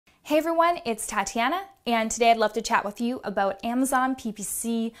Hey everyone, it's Tatiana, and today I'd love to chat with you about Amazon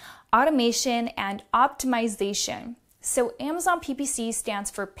PPC automation and optimization. So Amazon PPC stands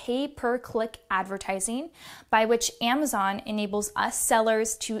for pay-per-click advertising, by which Amazon enables us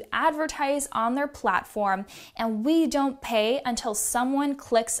sellers to advertise on their platform, and we don't pay until someone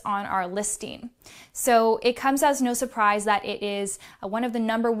clicks on our listing. So it comes as no surprise that it is one of the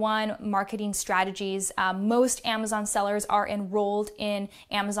 #1 marketing strategies. Most Amazon sellers are enrolled in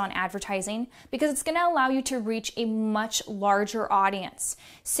Amazon advertising because it's going to allow you to reach a much larger audience.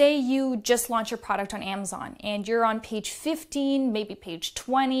 Say you just launched your product on Amazon and you're on page 15, maybe page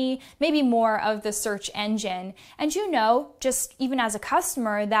 20, maybe more of the search engine. And you know, just even as a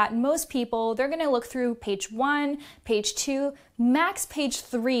customer, that most people, they're going to look through page 1, page 2, max page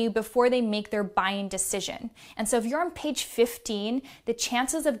 3 before they make their buying decision. And so if you're on page 15, the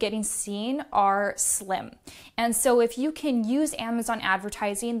chances of getting seen are slim. And so if you can use Amazon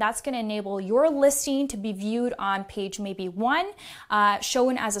advertising, that's going to enable your listing to be viewed on page maybe 1,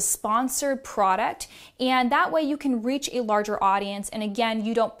 shown as a sponsored product. And that way you can reach a larger audience. And again,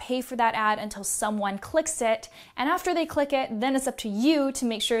 you don't pay for that ad until someone clicks it. And after they click it, then it's up to you to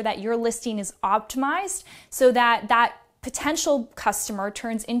make sure that your listing is optimized so that that potential customer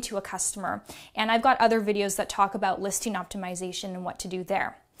turns into a customer. And I've got other videos that talk about listing optimization and what to do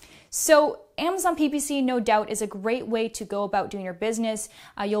there. So Amazon PPC, no doubt, is a great way to go about doing your business.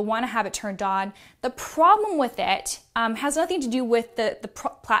 You'll want to have it turned on. The problem with it has nothing to do with the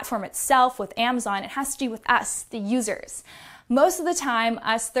platform itself, with Amazon. It has to do with us, the users. Most of the time,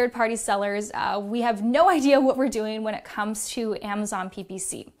 us third-party sellers, we have no idea what we're doing when it comes to Amazon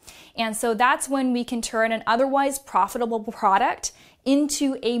PPC. And so that's when we can turn an otherwise profitable product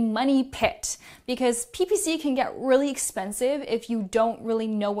into a money pit, because PPC can get really expensive if you don't really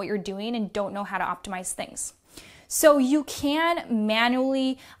know what you're doing and don't know how to optimize things. So you can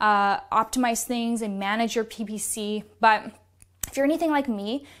manually optimize things and manage your PPC, but if you're anything like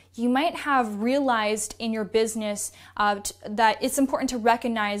me, you might have realized in your business that it's important to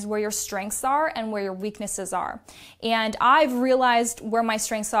recognize where your strengths are and where your weaknesses are. And I've realized where my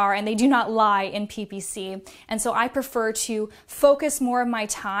strengths are, and they do not lie in PPC. And so I prefer to focus more of my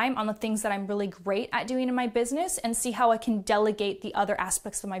time on the things that I'm really great at doing in my business and see how I can delegate the other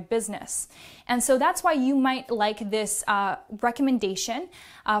aspects of my business. And so that's why you might like this recommendation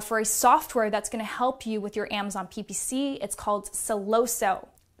for a software that's going to help you with your Amazon PPC. It's called Sellozo.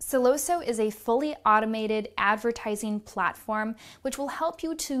 Sellozo is a fully automated advertising platform which will help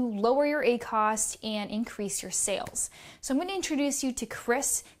you to lower your ACoS and increase your sales. So I'm going to introduce you to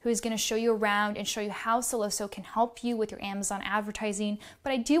Chris, who is going to show you around and show you how Sellozo can help you with your Amazon advertising.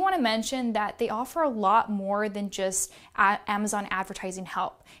 But I do want to mention that they offer a lot more than just Amazon advertising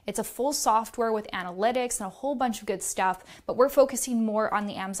help. It's a full software with analytics and a whole bunch of good stuff, but we're focusing more on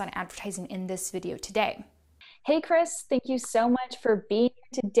the Amazon advertising in this video today. Hey Chris, thank you so much for being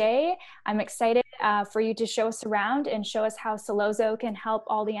here today. I'm excited for you to show us around and show us how Sellozo can help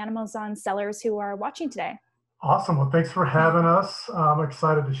all the Amazon sellers who are watching today. Awesome. Well, thanks for having us. I'm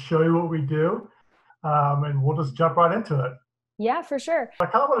excited to show you what we do, and we'll just jump right into it. Yeah, for sure. I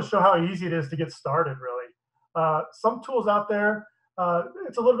kind of want to show how easy it is to get started, really. Some tools out there,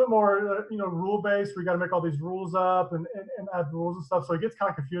 it's a little bit more rule-based. We got to make all these rules up and add rules and stuff, so it gets kind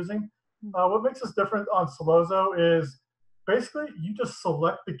of confusing. What makes us different on Sellozo is basically you just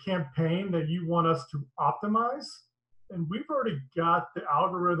select the campaign that you want us to optimize, and we've already got the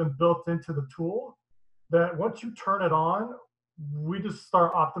algorithm built into the tool that once you turn it on, we just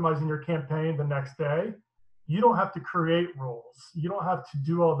start optimizing your campaign the next day. You don't have to create rules. You don't have to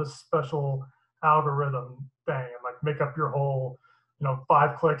do all this special algorithm thing, like make up your whole,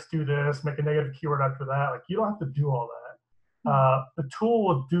 5 clicks, do this, make a negative keyword after that. Like, you don't have to do all that. The tool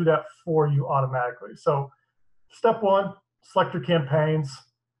will do that for you automatically. So step 1, select your campaigns.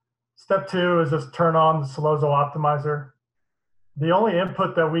 Step 2 is just turn on the Sellozo optimizer. The only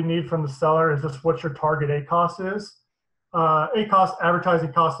input that we need from the seller is just what your target ACoS is. ACoS,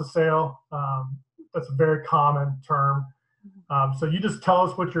 advertising cost of sale. That's a very common term. So you just tell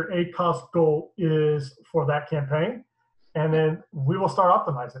us what your ACoS goal is for that campaign, and then we will start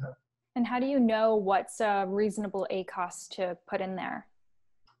optimizing it. And how do you know what's a reasonable ACoS to put in there?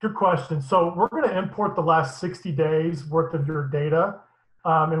 Good question. So we're going to import the last 60 days worth of your data.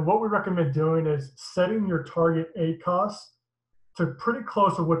 And what we recommend doing is setting your target ACoS to pretty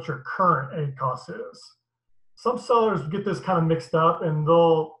close to what your current ACoS is. Some sellers get this kind of mixed up, and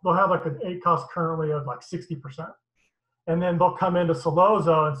they'll have like an ACoS currently of like 60%. And then they'll come into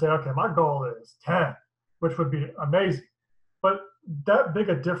Sellozo and say, okay, my goal is 10, which would be amazing. But that big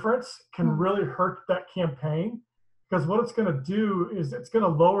a difference can really hurt that campaign, because what it's going to do is it's going to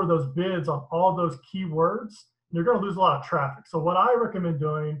lower those bids on all those keywords. You're going to lose a lot of traffic. So what I recommend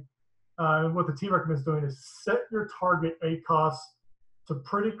doing, what the team recommends doing, is set your target ACoS to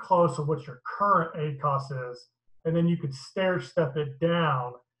pretty close to what your current ACoS is, and then you could stair step it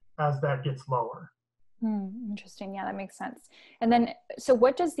down as that gets lower. Interesting. Yeah, that makes sense. And then, so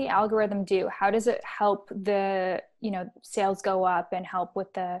what does the algorithm do? How does it help the, sales go up and help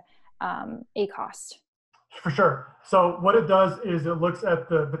with the ACoS? For sure. So what it does is it looks at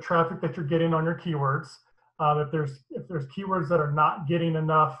the traffic that you're getting on your keywords. If there's keywords that are not getting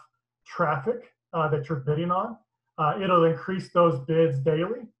enough traffic that you're bidding on, it'll increase those bids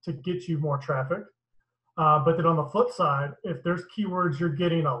daily to get you more traffic. But then on the flip side, if there's keywords you're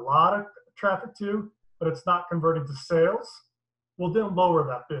getting a lot of traffic to, but it's not converting to sales, we'll then lower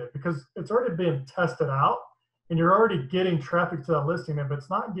that bid because it's already been tested out and you're already getting traffic to that listing. If it's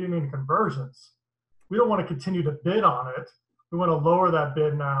not getting any conversions, we don't want to continue to bid on it. We want to lower that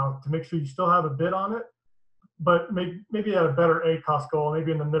bid now to make sure you still have a bid on it, but maybe at a better ACoS goal,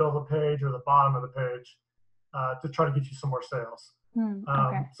 maybe in the middle of the page or the bottom of the page to try to get you some more sales.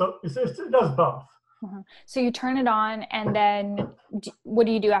 Okay. So it does both. So you turn it on, and then what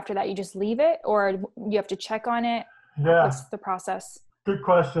do you do after that? You just leave it, or you have to check on it? Yeah. What's the process? Good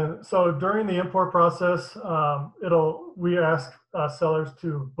question. So during the import process, we ask sellers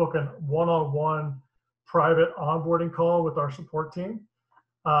to book a one-on-one private onboarding call with our support team.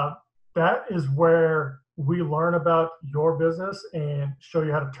 That is where we learn about your business and show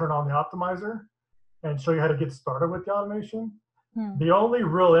you how to turn on the optimizer and show you how to get started with the automation. The only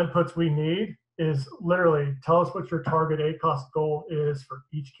real inputs we need is literally tell us what your target ACoS goal is for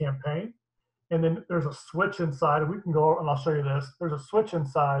each campaign. And then there's a switch inside, and we can go, and I'll show you this. There's a switch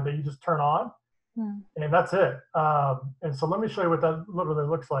inside that you just turn on, and that's it. And so let me show you what that literally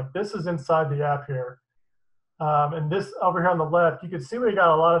looks like. This is inside the app here. And this over here on the left, you can see we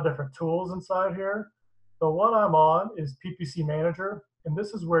got a lot of different tools inside here. The one I'm on is Ppc Manager, and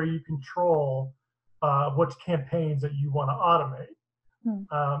this is where you control which campaigns that you want to automate.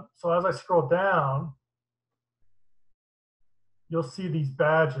 So as I scroll down, you'll see these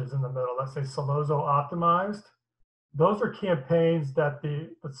badges in the middle that say Sellozo optimized. Those are campaigns that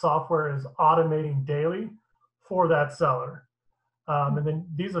the software is automating daily for that seller. And then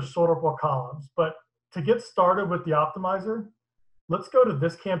these are sortable columns. But to get started with the optimizer, let's go to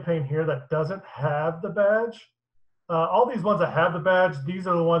this campaign here that doesn't have the badge. All these ones that have the badge, these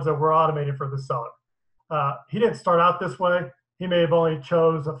are the ones that we're automating for the seller. He didn't start out this way. He may have only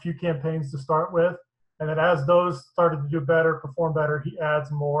chose a few campaigns to start with. And then as those started to do better, perform better, he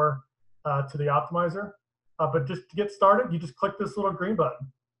adds more to the optimizer. But just to get started, you just click this little green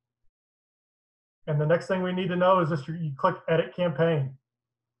button. And the next thing we need to know is just you click Edit Campaign.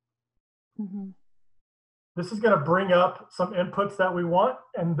 This is going to bring up some inputs that we want,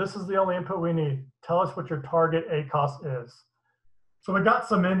 and this is the only input we need. Tell us what your target ACoS is. So we got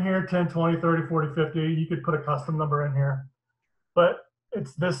some in here, 10, 20, 30, 40, 50. You could put a custom number in here. But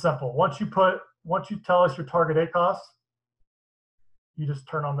it's this simple. Once you tell us your target ACoS, you just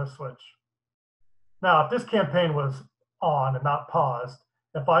turn on this switch. Now, if this campaign was on and not paused,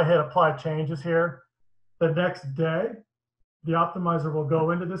 if I hit apply changes here, the next day, the optimizer will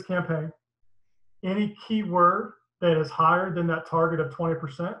go into this campaign. Any keyword that is higher than that target of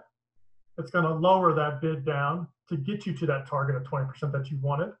 20%, it's going to lower that bid down to get you to that target of 20% that you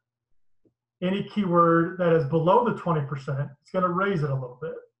wanted. Any keyword that is below the 20%, it's going to raise it a little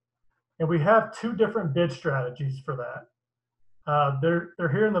bit. And we have two different bid strategies for that.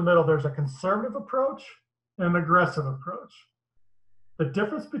 They're here in the middle. There's a conservative approach and an aggressive approach. The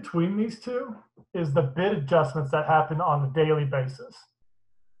difference between these two is the bid adjustments that happen on a daily basis.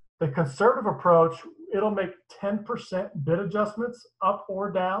 The conservative approach, it'll make 10% bid adjustments up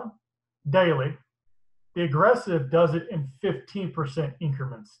or down daily. The aggressive does it in 15%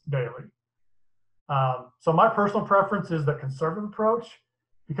 increments daily. So my personal preference is the conservative approach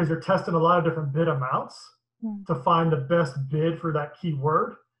because you're testing a lot of different bid amounts to find the best bid for that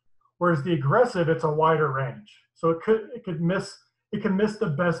keyword. Whereas the aggressive, it's a wider range. So it can miss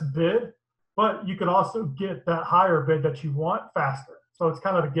the best bid, but you could also get that higher bid that you want faster. So it's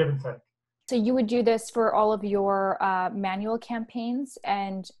kind of a give and take. So you would do this for all of your manual campaigns,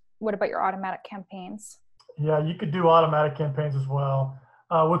 and what about your automatic campaigns? Yeah, you could do automatic campaigns as well.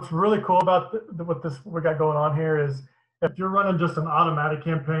 What's really cool about what we got going on here is if you're running just an automatic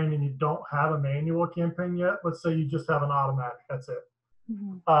campaign and you don't have a manual campaign yet, let's say you just have an automatic, that's it.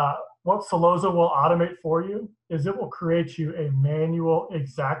 What Sellozo will automate for you is it will create you a manual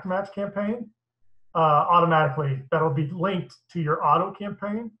exact match campaign automatically that'll be linked to your auto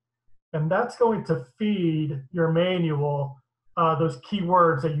campaign. And that's going to feed your manual those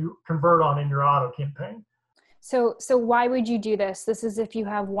keywords that you convert on in your auto campaign. So why would you do this? This is if you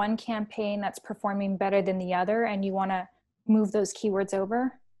have one campaign that's performing better than the other and you want to move those keywords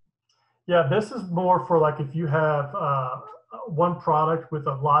over? Yeah, this is more for like if you have one product with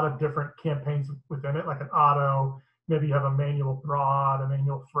a lot of different campaigns within it, like an auto, maybe you have a manual broad, a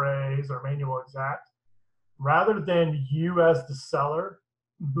manual phrase, or manual exact. Rather than you as the seller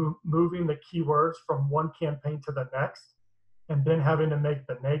moving the keywords from one campaign to the next and then having to make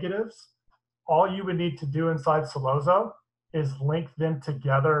the negatives, all you would need to do inside Sellozo is link them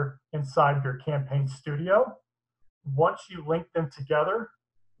together inside your campaign studio. Once you link them together,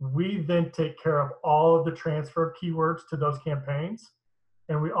 we then take care of all of the transfer of keywords to those campaigns.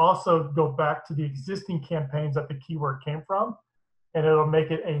 And we also go back to the existing campaigns that the keyword came from, and it'll make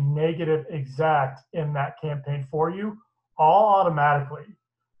it a negative exact in that campaign for you, all automatically.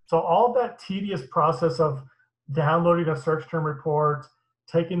 So all that tedious process of downloading a search term report,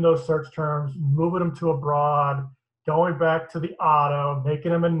 taking those search terms, moving them to a broad, going back to the auto,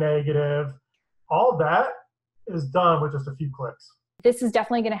 making them a negative, all that is done with just a few clicks. This is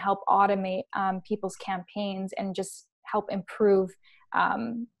definitely going to help automate people's campaigns and just help improve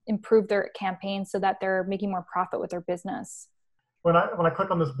their campaigns so that they're making more profit with their business. When I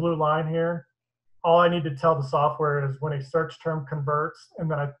click on this blue line here, all I need to tell the software is when a search term converts, and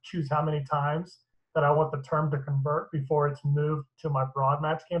then I choose how many times that I want the term to convert before it's moved to my broad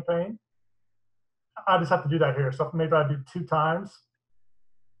match campaign. I just have to do that here. So maybe I do 2 times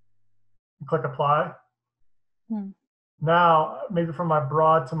and click apply. Now, maybe from my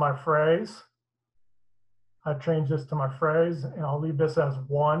broad to my phrase, I change this to my phrase, and I'll leave this as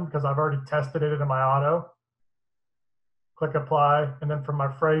 1 because I've already tested it in my auto. Click apply, and then from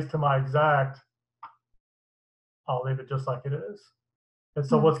my phrase to my exact, I'll leave it just like it is. And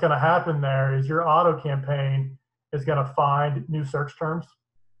so what's going to happen there is your auto campaign is going to find new search terms.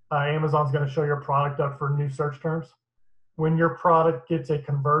 Amazon's going to show your product up for new search terms. When your product gets a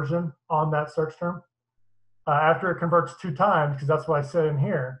conversion on that search term, after it converts 2 times, because that's what I said in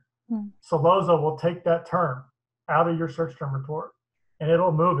here, Sellozo will take that term out of your search term report, and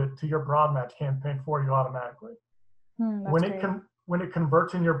it'll move it to your broad match campaign for you automatically. When it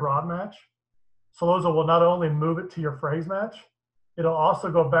converts in your broad match, Sellozo will not only move it to your phrase match, it'll also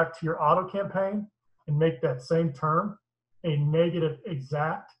go back to your auto campaign and make that same term a negative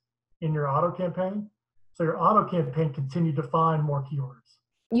exact in your auto campaign. So your auto campaign continue to find more keywords.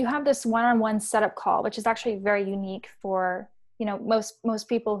 You have this one-on-one setup call, which is actually very unique for, most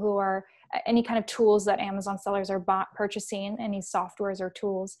people who are any kind of tools that Amazon sellers are purchasing, any softwares or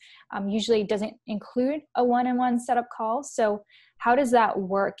tools, usually doesn't include a one-on-one setup call. So how does that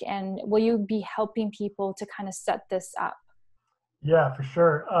work? And will you be helping people to kind of set this up? Yeah, for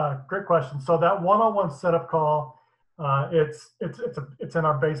sure. Great question. So that one-on-one setup call, it's in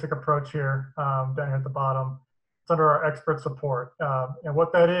our basic approach here down here at the bottom. It's under our expert support. And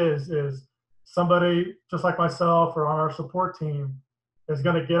what that is somebody just like myself or on our support team is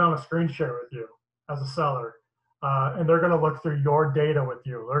going to get on a screen share with you as a seller. And they're going to look through your data with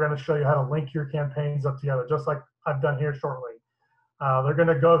you. They're going to show you how to link your campaigns up together, just like I've done here shortly. They're going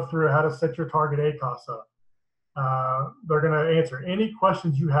to go through how to set your target ACOS up. They're going to answer any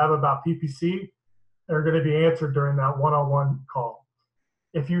questions you have about PPC. They're going to be answered during that one-on-one call.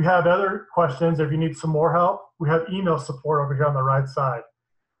 If you have other questions, if you need some more help, we have email support over here on the right side.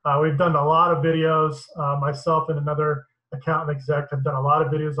 We've done a lot of videos. Myself and another account exec have done a lot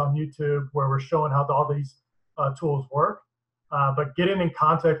of videos on YouTube where we're showing how all these tools work. But getting in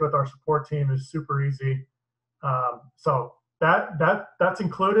contact with our support team is super easy. So that's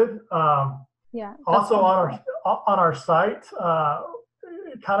included. Yeah. Also on our site,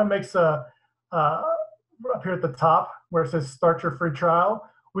 it kind of makes a up here at the top where it says start your free trial.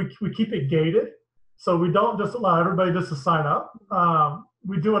 We keep it gated, so we don't just allow everybody just to sign up.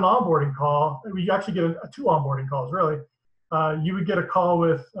 We do an onboarding call. We actually get 2 onboarding calls, really. You would get a call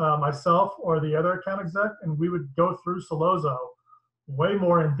with myself or the other account exec, and we would go through Sellozo way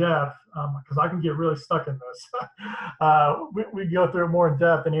more in depth because I can get really stuck in this. We go through it more in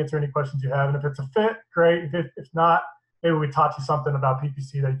depth and answer any questions you have. And if it's a fit, great. If not, maybe we taught you something about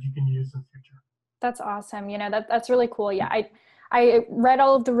PPC that you can use in the future. That's awesome. That's really cool. Yeah. I read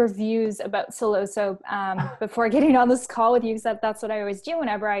all of the reviews about Sellozo before getting on this call with you, because that's what I always do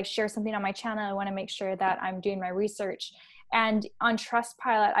whenever I share something on my channel. I want to make sure that I'm doing my research. And on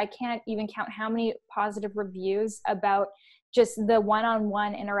Trustpilot, I can't even count how many positive reviews about just the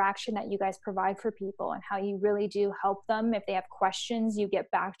one-on-one interaction that you guys provide for people and how you really do help them. If they have questions, you get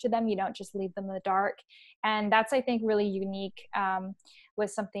back to them. You don't just leave them in the dark. And that's, I think, really unique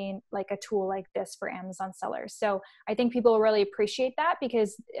with something like a tool like this for Amazon sellers. So I think people will really appreciate that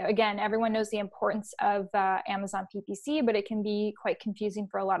because, again, everyone knows the importance of Amazon PPC, but it can be quite confusing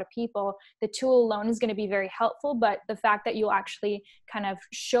for a lot of people. The tool alone is going to be very helpful, but the fact that you'll actually kind of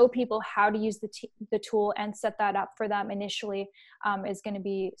show people how to use the tool and set that up for them initially is going to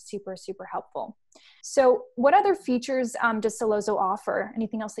be super, super helpful. So what other features does Sellozo offer?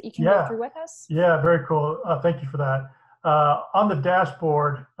 Anything else that you can go through with us? Yeah, very cool. Thank you for that. On the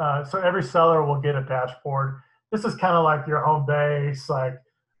dashboard, so every seller will get a dashboard. This is kind of like your home base, like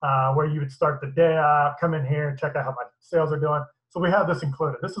where you would start the day out, come in here and check out how my sales are doing. So we have this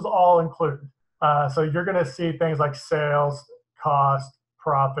included. This is all included. So you're going to see things like sales, cost,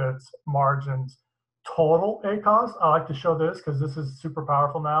 profits, margins, total ACoS. I like to show this because this is super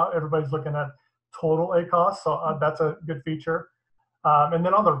powerful now. Everybody's looking at total ACoS, so that's a good feature. And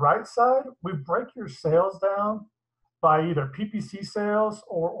then on the right side, we break your sales down by either PPC sales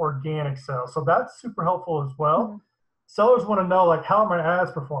or organic sales. So that's super helpful as well. Mm-hmm. Sellers want to know, like, how are my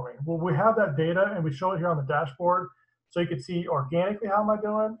ads performing? Well, we have that data and we show it here on the dashboard. So you can see organically how am I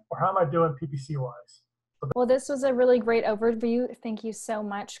doing or how am I doing PPC wise. Well, this was a really great overview. Thank you so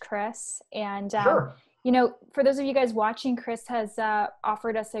much, Chris. And sure. You know, for those of you guys watching, Chris has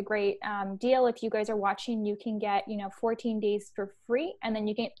offered us a great deal. If you guys are watching, you can get, 14 days for free, and then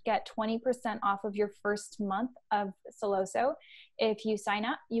you can get 20% off of your first month of Sellozo. If you sign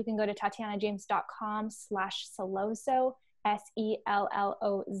up, you can go to tatianajames.com/Sellozo,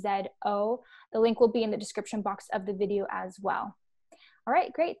 SELLOZO. The link will be in the description box of the video as well. All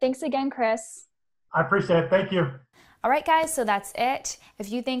right, great. Thanks again, Chris. I appreciate it. Thank you. All right, guys, so that's it.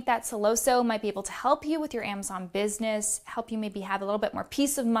 If you think that Sellozo might be able to help you with your Amazon business, help you maybe have a little bit more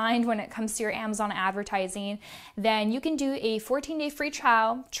peace of mind when it comes to your Amazon advertising, then you can do a 14-day free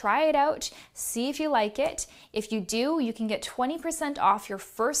trial, try it out, see if you like it. If you do, you can get 20% off your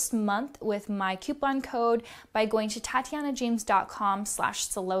first month with my coupon code by going to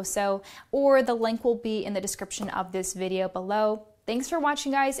tatianajames.com/Sellozo, or the link will be in the description of this video below. Thanks for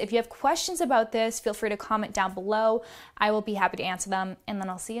watching, guys. If you have questions about this, feel free to comment down below. I will be happy to answer them, and then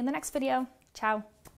I'll see you in the next video. Ciao.